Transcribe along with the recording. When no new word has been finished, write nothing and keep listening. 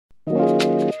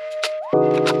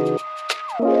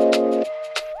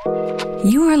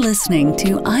You are listening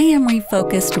to I Am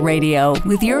Refocused Radio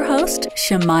with your host,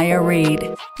 Shamaya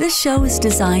Reed. This show is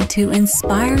designed to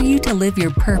inspire you to live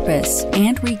your purpose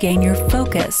and regain your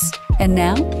focus. And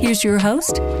now, here's your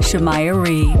host, Shamaya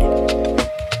Reed.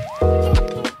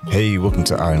 Hey, welcome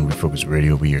to I Am Refocused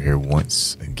Radio. We are here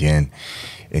once again.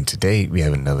 And today we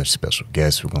have another special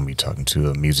guest. We're going to be talking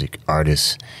to a music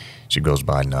artist. She goes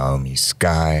by Naomi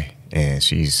Sky, and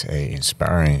she's an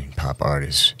inspiring pop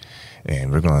artist.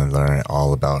 And we're going to learn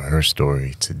all about her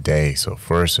story today. So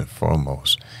first and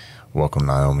foremost, welcome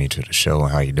Naomi to the show.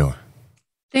 And how you doing?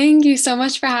 Thank you so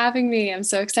much for having me. I'm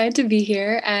so excited to be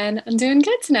here, and I'm doing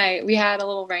good tonight. We had a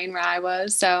little rain where I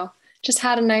was, so just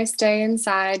had a nice day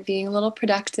inside, being a little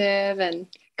productive and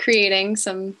creating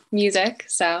some music.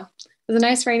 So it was a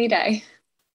nice rainy day.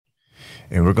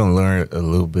 And we're going to learn a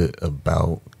little bit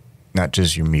about not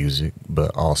just your music,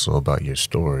 but also about your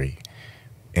story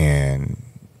and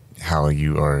how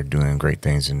you are doing great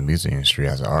things in the music industry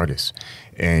as an artist.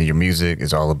 And your music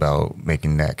is all about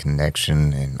making that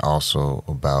connection and also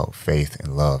about faith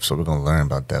and love. So we're going to learn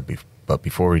about that. But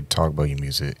before we talk about your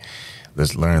music,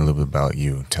 let's learn a little bit about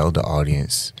you. Tell the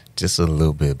audience just a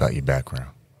little bit about your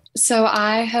background. So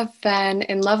I have been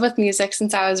in love with music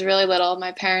since I was really little.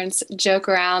 My parents joke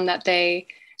around that they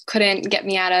couldn't get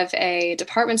me out of a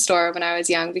department store when I was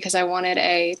young because I wanted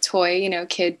a toy,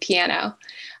 kid piano.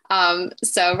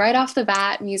 So right off the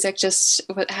bat, music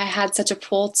I had such a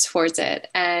pull towards it.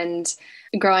 And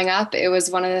growing up, it was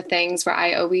one of the things where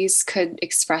I always could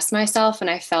express myself and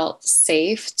I felt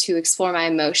safe to explore my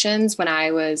emotions when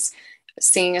I was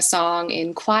singing a song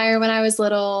in choir when I was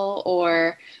little,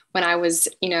 or when I was,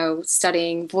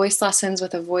 studying voice lessons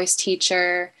with a voice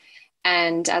teacher.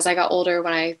 And as I got older,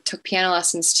 when I took piano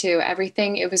lessons too,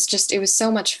 it was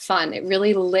so much fun. It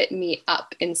really lit me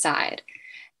up inside.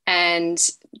 And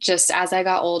just as I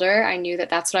got older, I knew that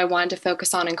that's what I wanted to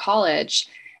focus on in college.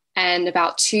 And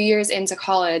about 2 years into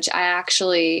college, I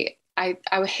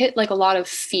hit like a lot of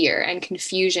fear and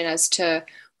confusion as to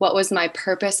what was my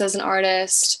purpose as an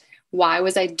artist. Why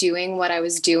was I doing what I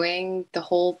was doing, the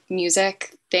whole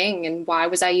music thing, and why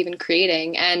was I even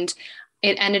creating? And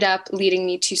it ended up leading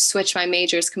me to switch my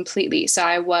majors completely. So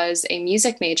I was a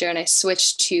music major and I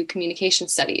switched to communication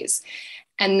studies.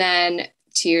 And then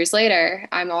 2 years later,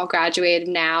 I'm all graduated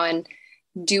now and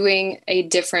doing a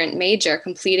different major,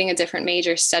 completing a different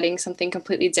major, studying something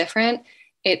completely different.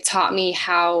 It taught me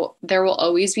how there will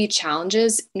always be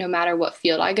challenges no matter what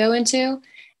field I go into.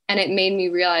 And it made me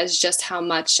realize just how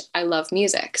much I love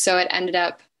music. So it ended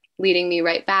up leading me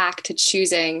right back to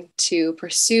choosing to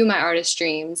pursue my artist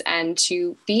dreams and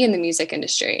to be in the music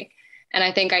industry. And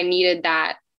I think I needed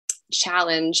that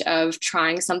challenge of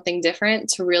trying something different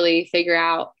to really figure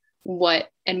out what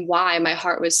and why my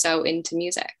heart was so into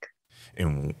music.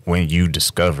 And when you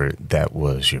discovered that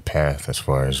was your path as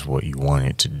far as what you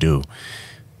wanted to do,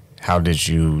 how did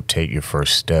you take your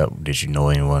first step? Did you know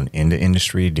anyone in the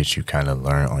industry? Did you kind of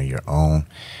learn on your own?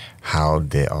 How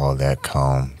did all that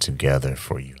come together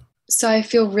for you? So I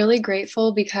feel really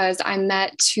grateful because I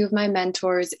met two of my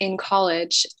mentors in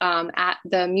college at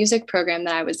the music program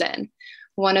that I was in.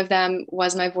 One of them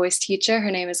was my voice teacher.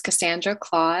 Her name is Cassandra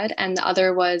Claude. And the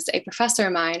other was a professor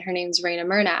of mine. Her name's Raina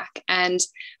Murnak. And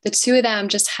the two of them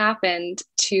just happened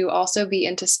to also be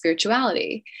into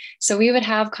spirituality. So we would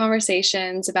have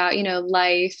conversations about,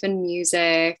 life and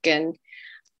music. And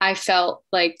I felt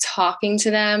like talking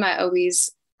to them.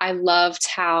 I loved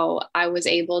how I was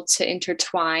able to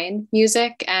intertwine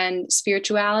music and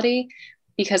spirituality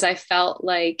because I felt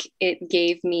like it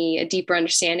gave me a deeper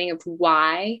understanding of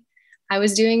why I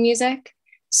was doing music.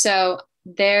 So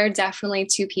they're definitely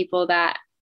two people that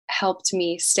helped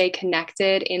me stay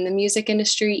connected in the music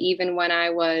industry, even when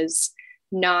I was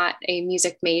not a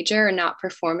music major and not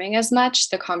performing as much.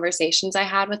 The conversations I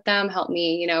had with them helped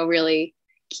me, really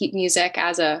keep music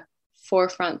as a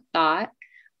forefront thought.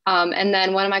 And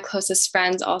then one of my closest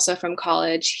friends also from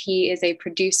college, he is a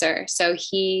producer. So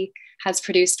he has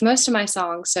produced most of my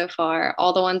songs so far,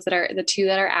 all the two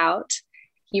that are out.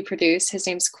 He produced. His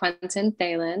name's Quentin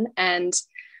Thalen. And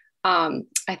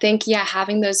I think,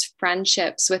 having those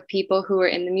friendships with people who are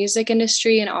in the music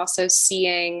industry and also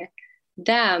seeing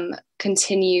them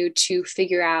continue to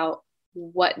figure out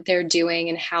what they're doing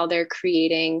and how they're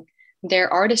creating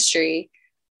their artistry,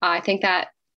 I think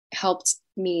that helped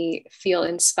me feel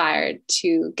inspired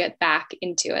to get back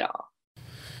into it all.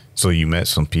 So you met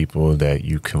some people that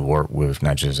you can work with,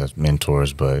 not just as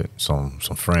mentors, but some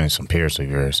friends, some peers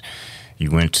of yours. You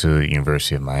went to the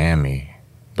University of Miami,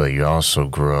 but you also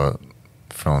grew up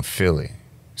from Philly.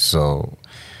 So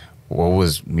what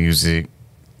was music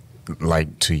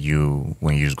like to you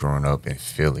when you was growing up in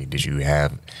Philly? Did you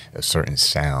have a certain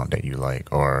sound that you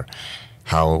like, or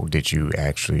how did you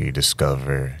actually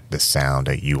discover the sound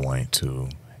that you wanted to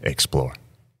explore?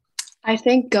 I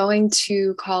think going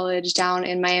to college down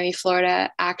in Miami,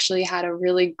 Florida, actually had a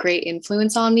really great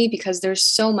influence on me because there's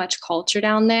so much culture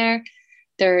down there.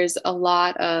 There's a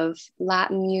lot of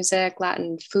Latin music,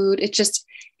 Latin food.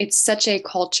 It's such a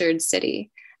cultured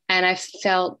city. And I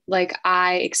felt like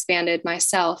I expanded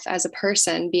myself as a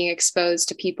person, being exposed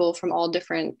to people from all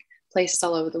different places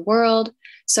all over the world.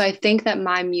 So I think that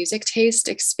my music taste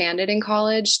expanded in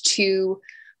college to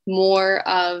more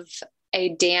of a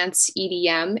dance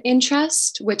EDM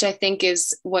interest, which I think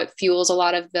is what fuels a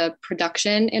lot of the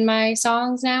production in my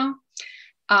songs now.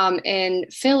 In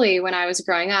Philly, when I was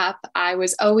growing up, I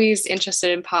was always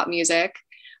interested in pop music.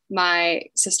 My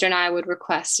sister and I would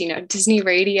request, Disney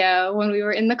radio when we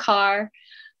were in the car.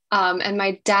 And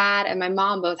my dad and my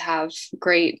mom both have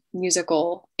great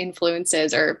musical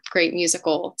influences or great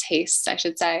musical tastes, I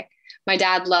should say. My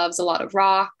dad loves a lot of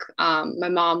rock. My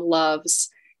mom loves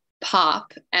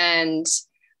pop, and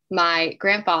my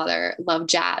grandfather loved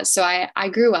jazz. So I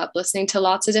grew up listening to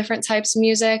lots of different types of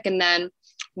music. And then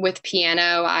with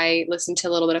piano, I listened to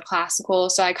a little bit of classical.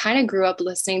 So I kind of grew up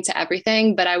listening to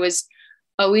everything, but I was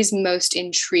always most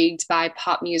intrigued by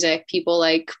pop music, people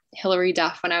like Hilary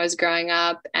Duff when I was growing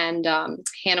up, and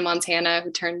Hannah Montana,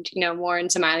 who turned, more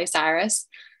into Miley Cyrus.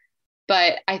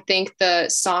 But I think the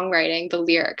songwriting, the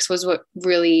lyrics was what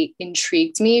really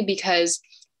intrigued me because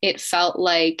it felt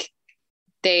like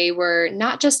they were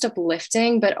not just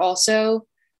uplifting, but also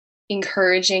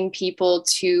encouraging people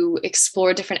to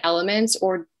explore different elements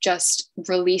or just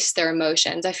release their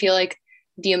emotions. I feel like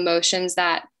the emotions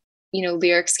that,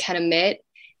 lyrics can emit,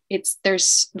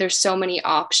 there's so many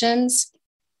options.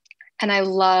 And I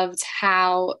loved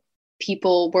how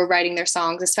people were writing their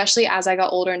songs, especially as I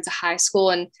got older into high school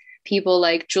and people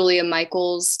like Julia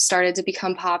Michaels started to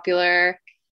become popular.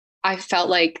 I felt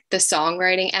like the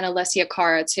songwriting, and Alessia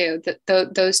Cara too,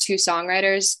 those two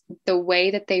songwriters, the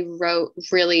way that they wrote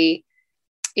really,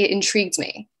 it intrigued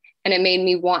me and it made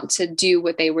me want to do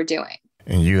what they were doing.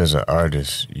 And you as an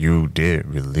artist, you did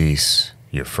release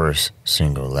your first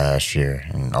single last year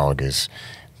in August.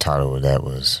 Title of that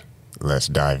was Let's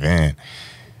Dive In.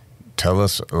 Tell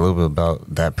us a little bit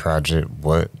about that project.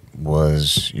 What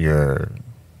was your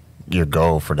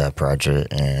goal for that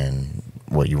project and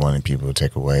what you wanted people to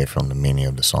take away from the meaning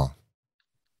of the song?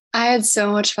 I had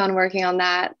so much fun working on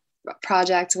that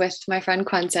project with my friend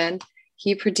Quentin.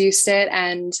 He produced it,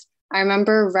 and I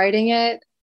remember writing it,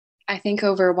 I think,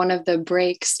 over one of the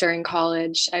breaks during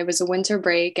college. I was a winter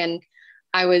break and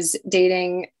I was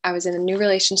in a new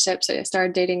relationship. So I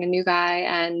started dating a new guy,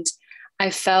 and I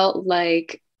felt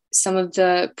like some of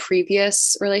the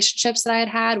previous relationships that I had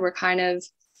had were kind of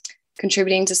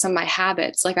contributing to some of my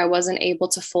habits. Like I wasn't able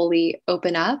to fully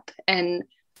open up, and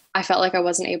I felt like I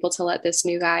wasn't able to let this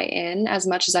new guy in as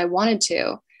much as I wanted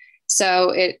to. So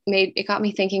it got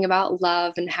me thinking about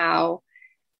love and how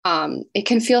it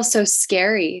can feel so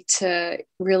scary to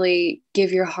really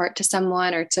give your heart to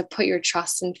someone or to put your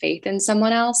trust and faith in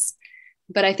someone else.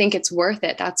 But I think it's worth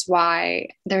it. That's why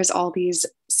there's all these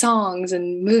songs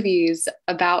and movies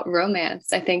about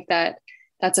romance. I think that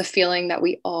that's a feeling that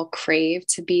we all crave,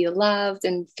 to be loved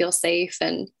and feel safe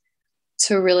and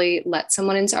to really let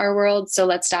someone into our world. So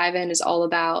Let's Dive In is all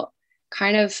about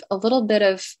kind of a little bit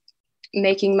of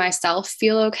making myself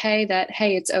feel okay, that,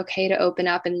 hey, it's okay to open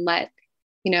up and let,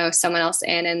 someone else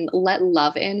in and let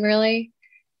love in, really.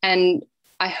 And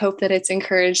I hope that it's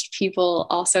encouraged people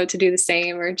also to do the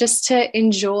same, or just to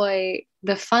enjoy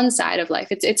the fun side of life.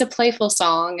 It's a playful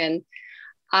song, and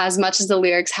as much as the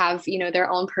lyrics have,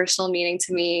 their own personal meaning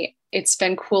to me, it's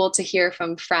been cool to hear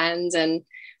from friends and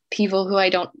people who I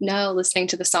don't know listening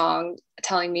to the song,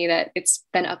 telling me that it's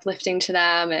been uplifting to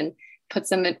them and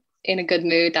puts them in a good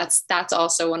mood. That's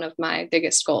also one of my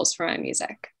biggest goals for my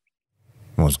music.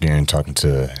 Once again, talking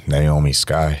to Naomi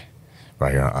Sky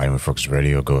right here on I Am Focused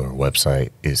Radio. Go to our website.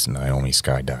 It's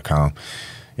naomisky.com.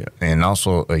 And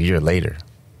also a year later,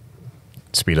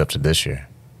 speed up to this year,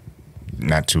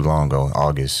 not too long ago, in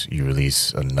August, you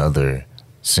released another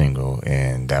single,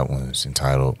 and that one's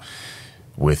entitled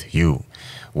With You.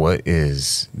 What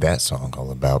is that song all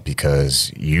about?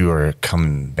 Because you are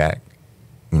coming back,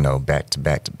 back to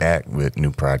back to back with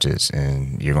new projects,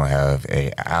 and you're going to have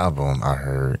an album, I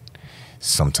heard,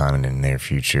 sometime in the near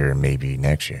future, maybe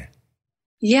next year.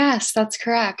 Yes, that's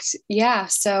correct. Yeah.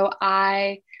 So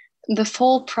the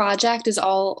full project is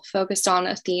all focused on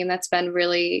a theme that's been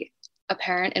really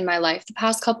apparent in my life the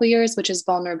past couple of years, which is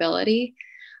vulnerability.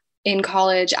 in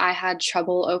college, I had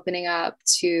trouble opening up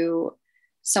to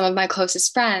some of my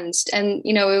closest friends. And,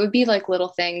 it would be like little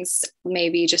things,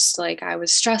 maybe just like I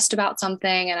was stressed about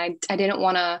something and I didn't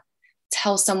want to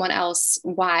tell someone else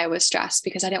why I was stressed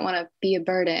because I didn't want to be a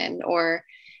burden, or,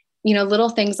 little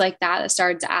things like that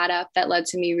started to add up that led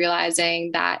to me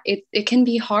realizing that it can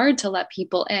be hard to let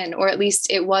people in, or at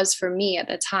least it was for me at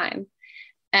the time.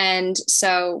 And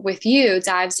so with you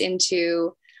dives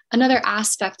into another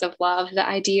aspect of love, the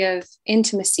idea of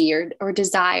intimacy or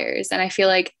desires. And I feel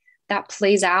like that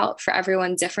plays out for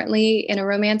everyone differently in a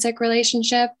romantic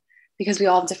relationship because we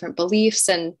all have different beliefs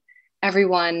and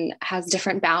everyone has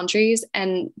different boundaries.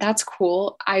 And that's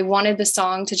cool. I wanted the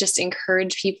song to just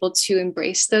encourage people to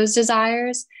embrace those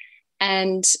desires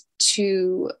and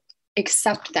to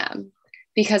accept them,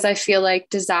 because I feel like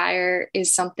desire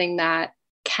is something that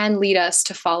can lead us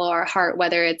to follow our heart,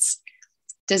 whether it's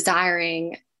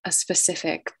desiring a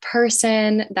specific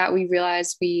person that we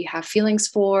realize we have feelings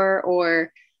for,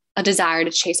 or a desire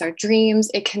to chase our dreams.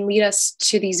 It can lead us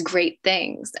to these great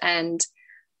things. And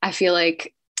I feel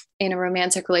like in a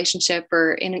romantic relationship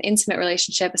or in an intimate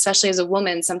relationship, especially as a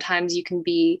woman, sometimes you can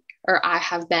be, or I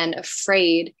have been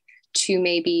afraid to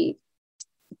maybe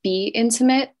be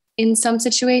intimate in some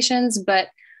situations. But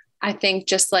I think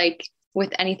just like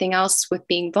with anything else, with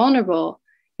being vulnerable,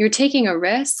 you're taking a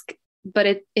risk, but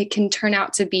it can turn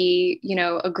out to be,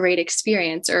 a great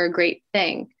experience or a great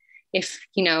thing if,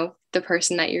 the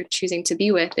person that you're choosing to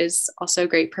be with is also a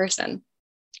great person.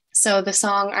 So the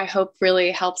song, I hope,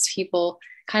 really helps people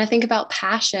kind of think about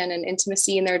passion and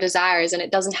intimacy and their desires. And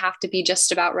it doesn't have to be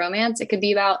just about romance. It could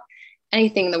be about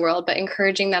anything in the world, but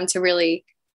encouraging them to really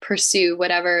pursue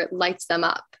whatever lights them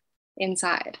up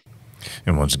inside.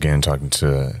 And once again, talking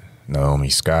to Naomi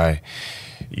Sky,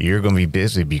 you're going to be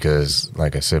busy because,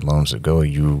 like I said moments ago,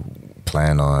 you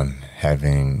plan on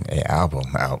having an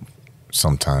album out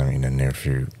sometime in the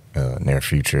near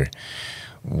future.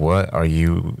 What are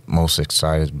you most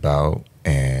excited about?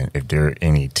 And if there are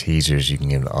any teasers you can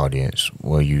give the audience,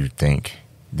 what you think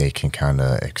they can kind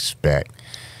of expect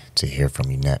to hear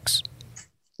from you next?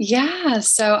 Yeah,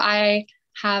 so I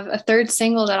have a third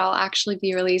single that I'll actually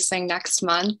be releasing next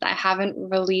month. I haven't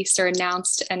released or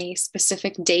announced any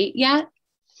specific date yet,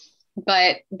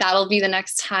 but that'll be the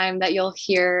next time that you'll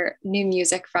hear new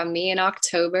music from me, in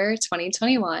October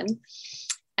 2021.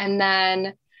 And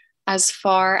then as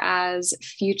far as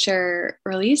future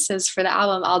releases for the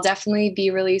album, I'll definitely be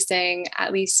releasing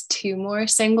at least 2 more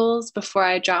singles before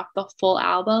I drop the full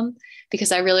album,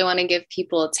 because I really want to give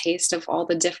people a taste of all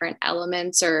the different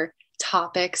elements or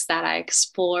topics that I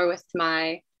explore with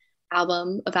my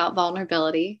album about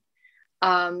vulnerability.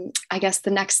 I guess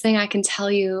the next thing I can tell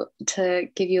you, to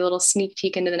give you a little sneak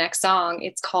peek into the next song,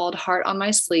 it's called Heart on My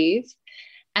Sleeve.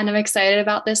 And I'm excited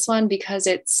about this one because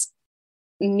it's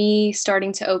me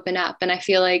starting to open up. And I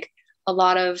feel like a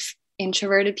lot of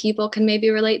introverted people can maybe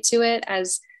relate to it,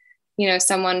 as,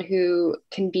 someone who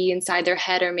can be inside their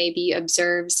head or maybe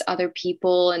observes other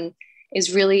people and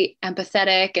is really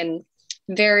empathetic and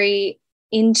very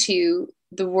into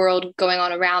the world going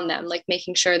on around them, like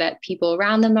making sure that people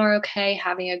around them are okay,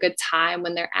 having a good time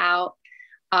when they're out.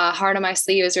 Heart on My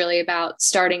Sleeve is really about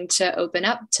starting to open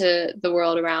up to the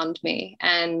world around me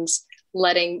and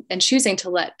choosing to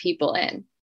let people in.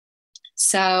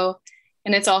 So,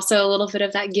 and it's also a little bit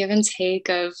of that give and take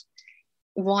of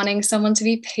wanting someone to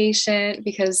be patient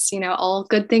because, all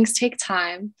good things take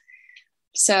time.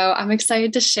 So I'm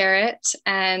excited to share it.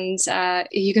 And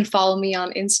you can follow me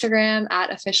on Instagram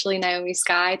at officially Naomi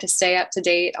Sky to stay up to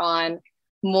date on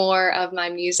more of my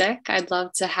music. I'd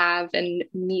love to have and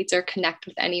meet or connect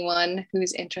with anyone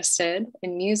who's interested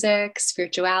in music,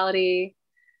 spirituality.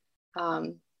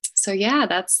 So yeah,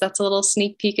 that's a little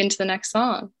sneak peek into the next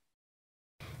song.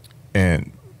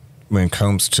 And when it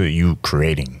comes to you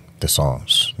creating the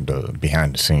songs, the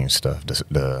behind the scenes stuff,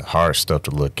 the hard stuff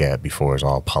to look at before it's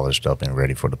all polished up and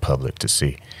ready for the public to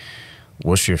see,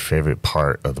 what's your favorite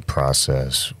part of the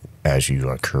process as you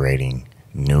are creating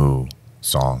new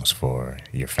songs for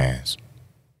your fans?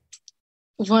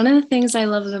 One of the things I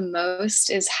love the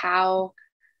most is how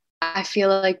I feel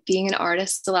like being an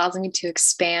artist allows me to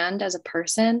expand as a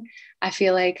person. I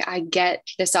feel like I get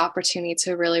this opportunity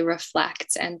to really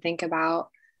reflect and think about,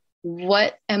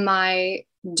 what am I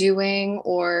doing,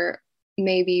 or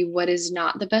maybe what is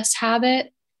not the best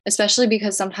habit, especially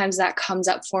because sometimes that comes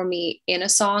up for me in a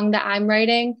song that I'm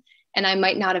writing, and I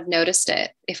might not have noticed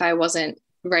it if I wasn't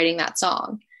writing that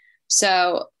song.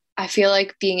 So I feel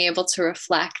like being able to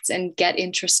reflect and get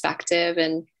introspective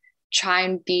and try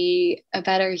and be a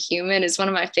better human is one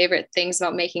of my favorite things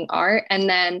about making art. And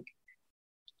then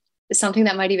something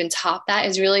that might even top that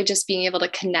is really just being able to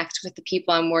connect with the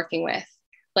people I'm working with.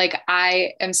 Like,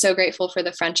 I am so grateful for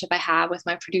the friendship I have with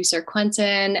my producer,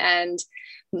 Quentin, and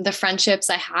the friendships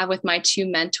I have with my two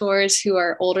mentors who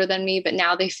are older than me, but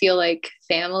now they feel like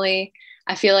family.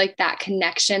 I feel like that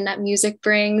connection that music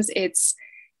brings, it's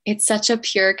such a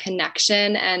pure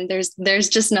connection, and there's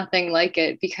just nothing like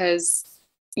it, because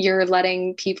you're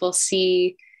letting people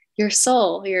see your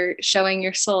soul, you're showing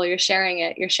your soul, you're sharing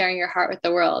it, you're sharing your heart with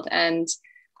the world. And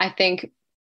I think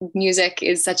music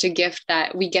is such a gift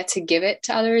that we get to give it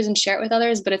to others and share it with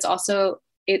others, but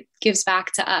it gives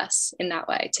back to us in that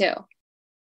way too.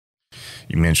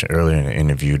 You mentioned earlier in the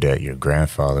interview that your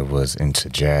grandfather was into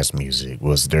jazz music.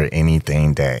 Was there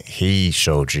anything that he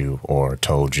showed you or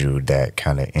told you that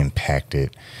kind of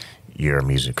impacted your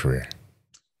music career?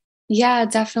 Yeah,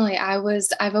 definitely.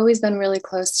 I've always been really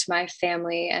close to my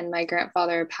family, and my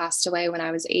grandfather passed away when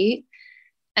I was 8.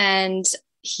 And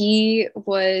he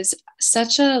was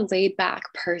such a laid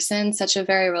back person, such a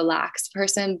very relaxed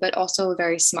person, but also a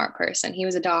very smart person. He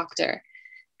was a doctor,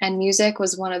 and music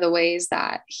was one of the ways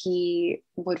that he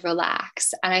would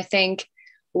relax. And I think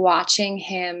watching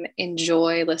him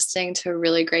enjoy listening to a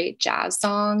really great jazz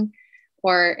song,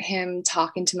 or him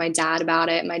talking to my dad about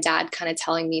it, my dad kind of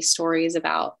telling me stories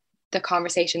about the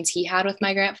conversations he had with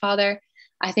my grandfather,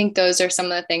 I think those are some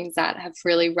of the things that have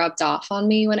really rubbed off on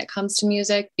me when it comes to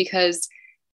music, because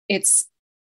it's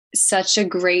such a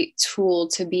great tool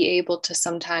to be able to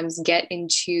sometimes get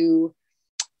into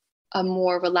a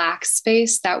more relaxed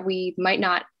space that we might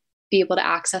not be able to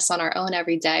access on our own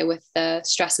every day with the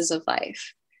stresses of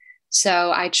life.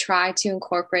 So I try to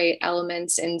incorporate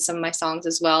elements in some of my songs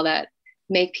as well that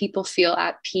make people feel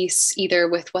at peace, either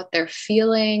with what they're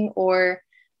feeling, or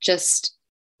just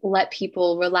let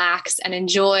people relax and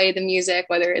enjoy the music,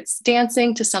 whether it's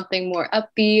dancing to something more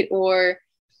upbeat or,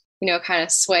 kind of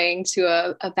swaying to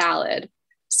a ballad.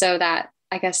 So that,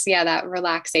 I guess, that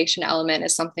relaxation element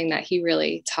is something that he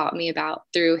really taught me about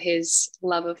through his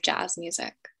love of jazz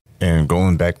music. And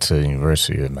going back to the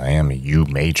University of Miami, you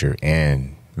major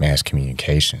in mass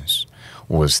communications.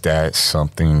 Was that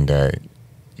something that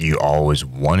you always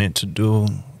wanted to do,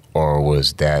 or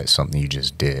was that something you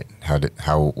just did?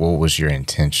 What was your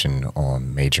intention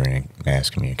on majoring in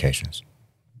mass communications?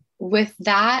 With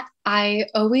that, I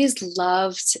always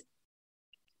loved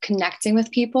connecting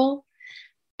with people,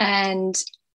 and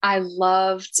I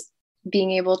loved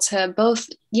being able to both,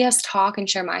 yes, talk and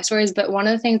share my stories, but one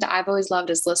of the things that I've always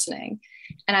loved is listening.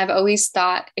 And I've always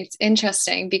thought it's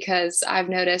interesting, because I've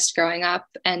noticed growing up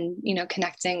and,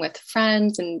 connecting with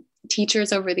friends and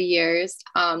teachers over the years,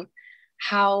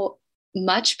 how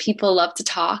much people love to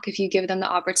talk if you give them the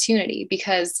opportunity,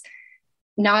 because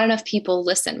not enough people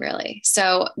listen, really.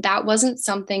 So that wasn't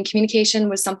something, communication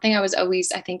was something I was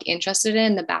always, I think, interested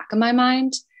in the back of my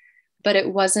mind, but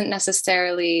it wasn't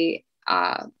necessarily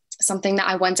something that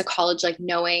I went to college like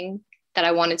knowing that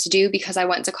I wanted to do, because I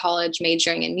went to college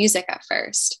majoring in music at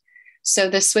first. So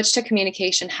the switch to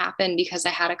communication happened because I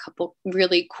had a couple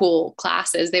really cool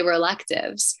classes. They were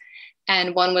electives.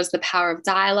 And one was the power of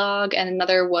dialogue, and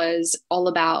another was all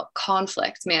about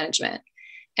conflict management.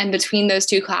 And between those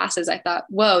two classes, I thought,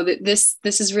 whoa, this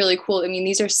is really cool. I mean,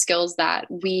 these are skills that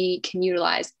we can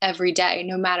utilize every day,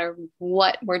 no matter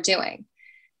what we're doing,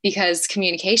 because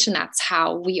communication, that's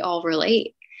how we all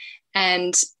relate.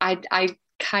 And I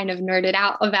kind of nerded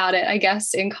out about it, I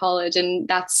guess, in college. And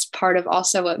that's part of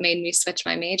also what made me switch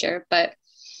my major. But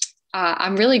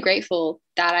I'm really grateful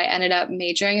that I ended up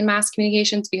majoring in mass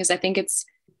communications, because I think it's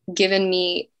given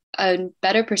me a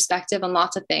better perspective on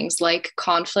lots of things like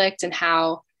conflict, and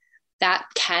how that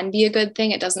can be a good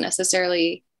thing. It doesn't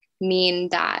necessarily mean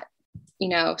that,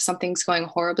 something's going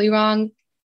horribly wrong.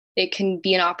 It can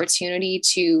be an opportunity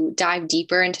to dive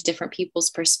deeper into different people's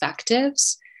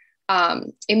perspectives.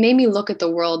 It made me look at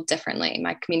the world differently in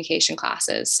my communication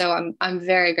classes. So I'm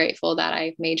very grateful that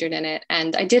I majored in it.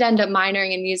 And I did end up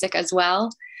minoring in music as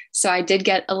well. So I did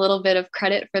get a little bit of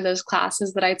credit for those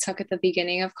classes that I took at the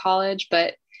beginning of college.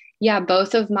 But yeah,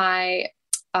 both of my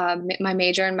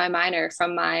major and my minor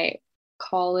from my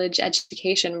college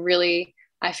education really,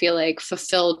 I feel like,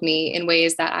 fulfilled me in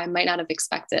ways that I might not have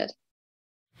expected.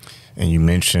 And you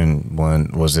mentioned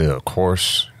was it a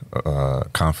course,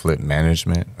 conflict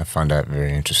management? I find that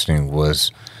very interesting.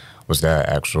 Was that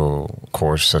actual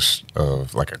course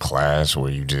of like a class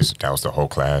where that was the whole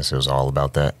class? It was all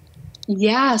about that?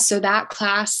 Yeah. So that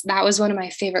class, that was one of my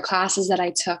favorite classes that I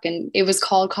took, and it was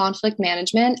called conflict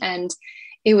management. And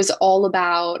it was all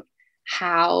about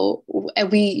how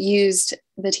we used,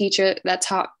 the teacher that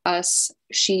taught us,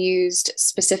 she used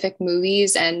specific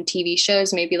movies and TV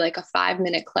shows, maybe like a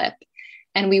 5-minute clip.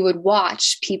 and we would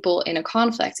watch people in a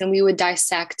conflict and we would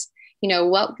dissect,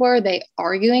 what were they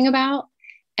arguing about?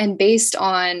 And based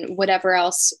on whatever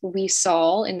else we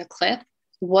saw in the clip,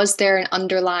 was there an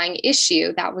underlying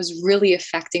issue that was really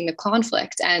affecting the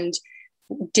conflict? And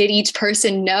did each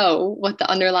person know what the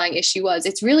underlying issue was?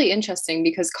 It's really interesting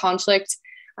because conflict,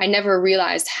 I never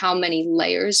realized how many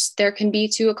layers there can be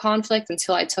to a conflict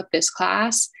until I took this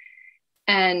class.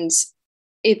 And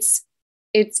it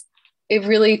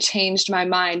really changed my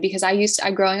mind, because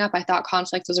growing up, I thought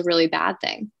conflict was a really bad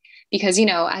thing because,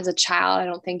 as a child, I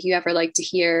don't think you ever like to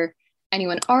hear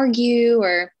anyone argue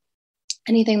or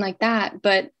anything like that.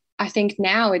 But I think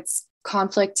now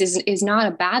conflict is not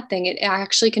a bad thing. It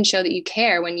actually can show that you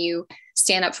care when you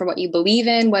stand up for what you believe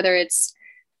in, whether it's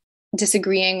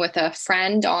disagreeing with a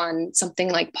friend on something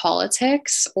like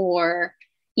politics or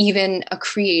even a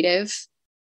creative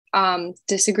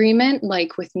disagreement,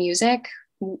 like with music,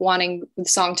 wanting the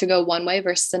song to go one way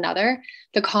versus another.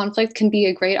 The conflict can be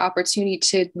a great opportunity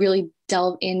to really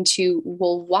delve into,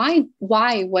 well, why,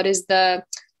 what is the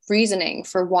reasoning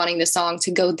for wanting the song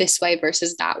to go this way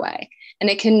versus that way? And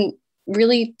it can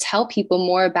really tell people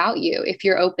more about you if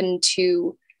you're open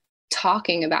to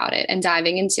talking about it and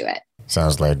diving into it.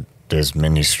 Sounds like there's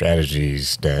many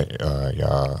strategies that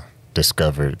y'all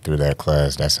discovered through that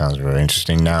class. That sounds really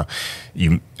interesting. Now,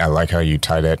 I like how you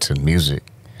tie that to music.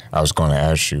 I was going to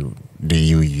ask you, do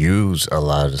you use a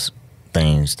lot of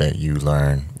things that you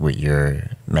learn with your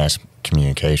mass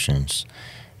communications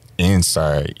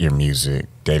inside your music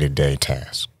day-to-day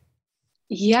tasks?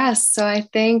 Yes. So I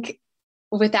think,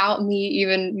 without me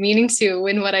even meaning to,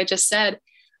 in what I just said,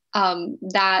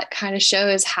 that kind of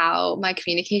shows how my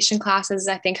communication classes,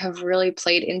 I think, have really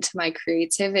played into my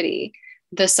creativity.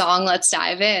 The song Let's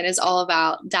Dive In is all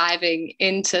about diving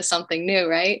into something new,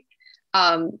 right?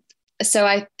 So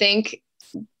I think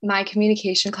my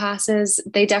communication classes,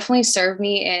 they definitely serve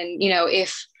me in,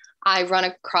 if I run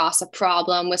across a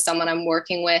problem with someone I'm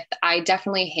working with, I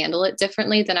definitely handle it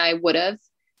differently than I would have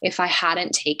if I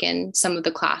hadn't taken some of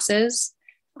the classes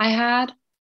I had.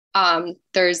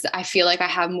 I feel like I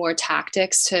have more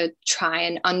tactics to try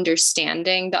and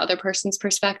understanding the other person's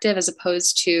perspective, as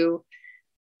opposed to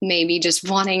maybe just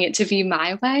wanting it to be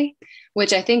my way,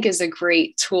 which I think is a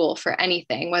great tool for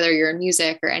anything, whether you're in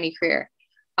music or any career.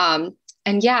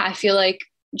 And yeah, I feel like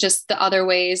just the other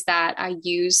ways that I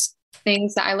use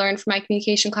things that I learned from my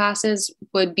communication classes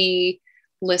would be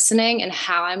listening and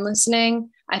how I'm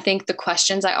listening. I think the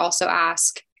questions I also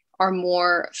ask are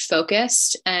more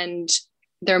focused and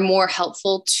they're more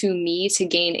helpful to me to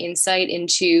gain insight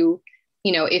into,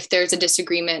 if there's a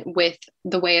disagreement with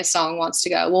the way a song wants to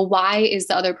go, well, why is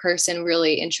the other person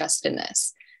really interested in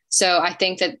this? So I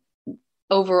think that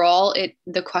overall,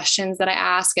 the questions that I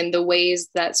ask and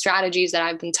the strategies that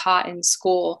I've been taught in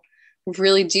school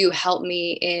really do help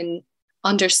me in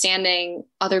understanding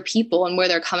other people and where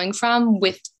they're coming from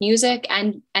with music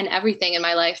and everything in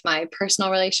my life, my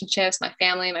personal relationships, my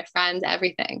family, my friends,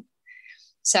 everything.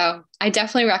 So I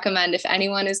definitely recommend, if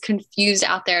anyone is confused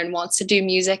out there and wants to do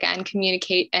music and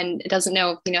communicate and doesn't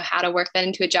know, how to work that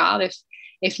into a job,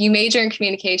 if you major in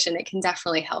communication, it can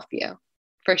definitely help you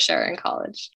for sure in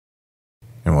college.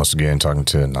 And once again, talking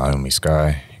to Naomi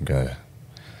Sky. You gotta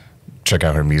check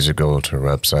out her music. Go to her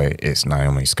website. It's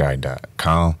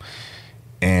naomisky.com.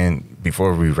 And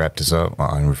before we wrap this up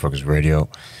on Refocus Radio,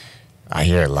 I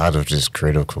hear a lot of just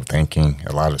critical thinking,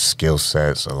 a lot of skill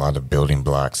sets, a lot of building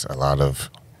blocks, a lot of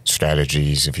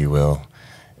strategies, if you will.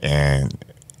 And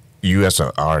you as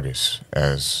an artist,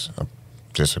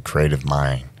 just a creative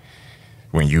mind,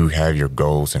 when you have your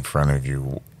goals in front of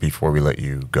you, before we let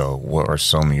you go, what are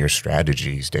some of your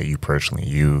strategies that you personally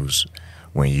use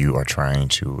when you are trying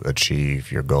to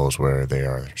achieve your goals, whether they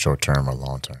are short-term or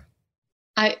long-term?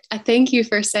 I thank you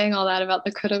for saying all that about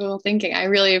the critical thinking. I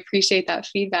really appreciate that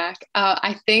feedback.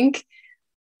 I think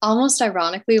almost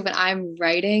ironically, when I'm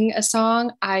writing a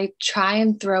song, I try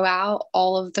and throw out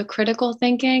all of the critical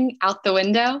thinking out the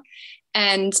window.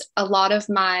 And a lot of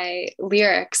my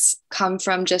lyrics come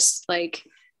from just like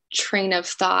train of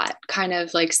thought, kind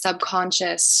of like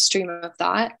subconscious stream of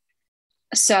thought.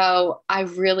 So I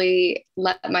really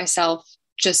let myself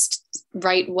just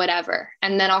write whatever.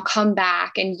 And then I'll come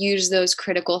back and use those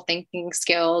critical thinking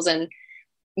skills and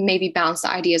maybe bounce the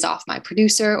ideas off my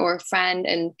producer or a friend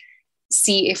and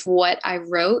see if what I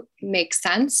wrote makes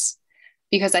sense.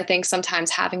 Because I think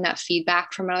sometimes having that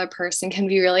feedback from another person can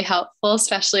be really helpful,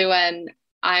 especially when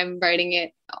I'm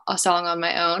writing a song on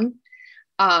my own.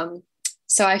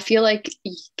 So I feel like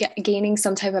gaining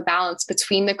some type of balance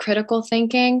between the critical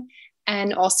thinking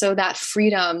and also that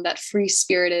freedom, that free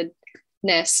spiritedness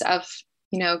of,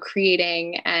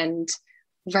 creating and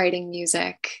writing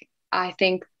music. I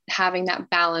think having that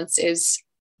balance is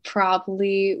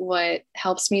probably what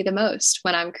helps me the most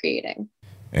when I'm creating.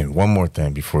 And one more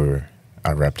thing before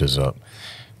I wrap this up.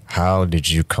 How did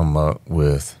you come up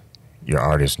with your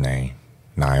artist name,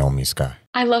 Naomi Sky?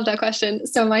 I love that question.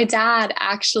 So my dad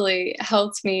actually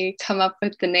helped me come up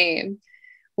with the name.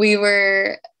 We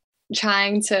were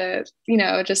trying to,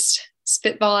 just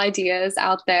spitball ideas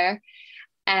out there.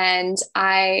 And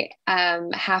I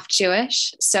am half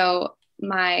Jewish. So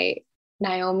my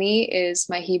Naomi is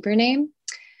my Hebrew name.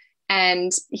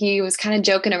 And he was kind of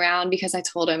joking around because I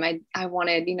told him I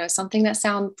wanted, something that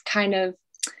sounded kind of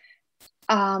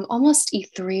almost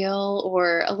ethereal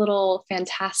or a little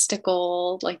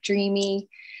fantastical, like dreamy.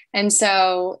 And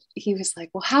so he was like,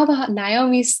 well, how about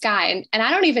Naomi Sky? And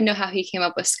I don't even know how he came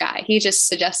up with Sky. He just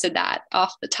suggested that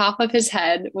off the top of his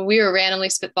head when we were randomly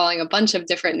spitballing a bunch of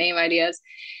different name ideas.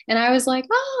 And I was like,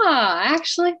 I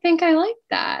actually think I like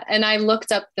that. And I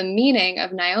looked up the meaning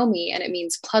of Naomi, and it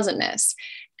means pleasantness.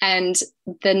 And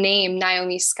the name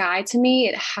Naomi Sky, to me,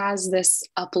 it has this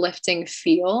uplifting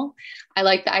feel. I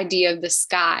like the idea of the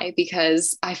sky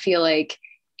because I feel like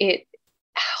it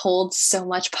holds so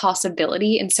much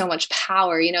possibility and so much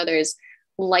power. There's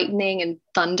lightning and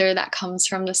thunder that comes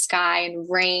from the sky, and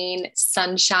rain,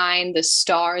 sunshine, the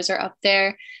stars are up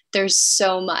there. There's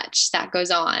so much that goes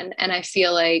on. And I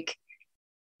feel like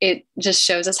it just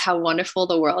shows us how wonderful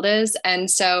the world is.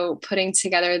 And so putting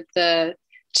together the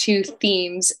two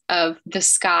themes of the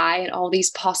sky and all these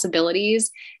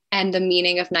possibilities and the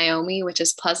meaning of Naomi, which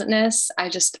is pleasantness, I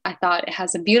thought it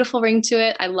has a beautiful ring to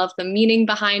it. I love the meaning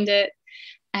behind it.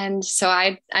 And so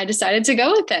I decided to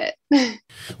go with it.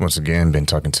 Once again, been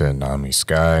talking to Naomi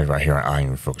Sky right here on I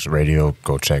Am Refocused Radio.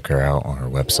 Go check her out on her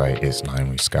website. It's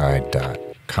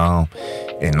naomisky.com.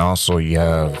 And also you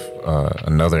have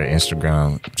another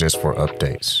Instagram just for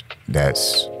updates.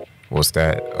 What's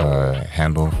that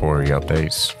handle for your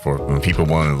updates for when people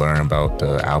want to learn about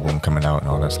the album coming out and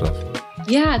all that stuff?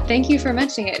 Yeah, thank you for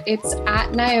mentioning it. It's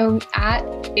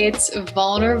it's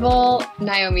vulnerable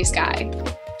Naomi Sky.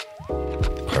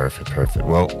 Perfect.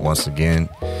 Well, once again,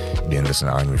 being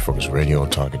listening to I Am Refocused Radio,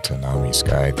 talking to Naomi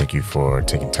Sky. Thank you for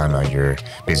taking time out of your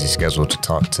busy schedule to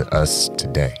talk to us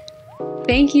today.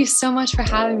 Thank you so much for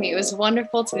having me. It was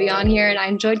wonderful to be on here, and I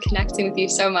enjoyed connecting with you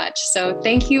so much. So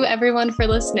thank you everyone for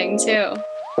listening too.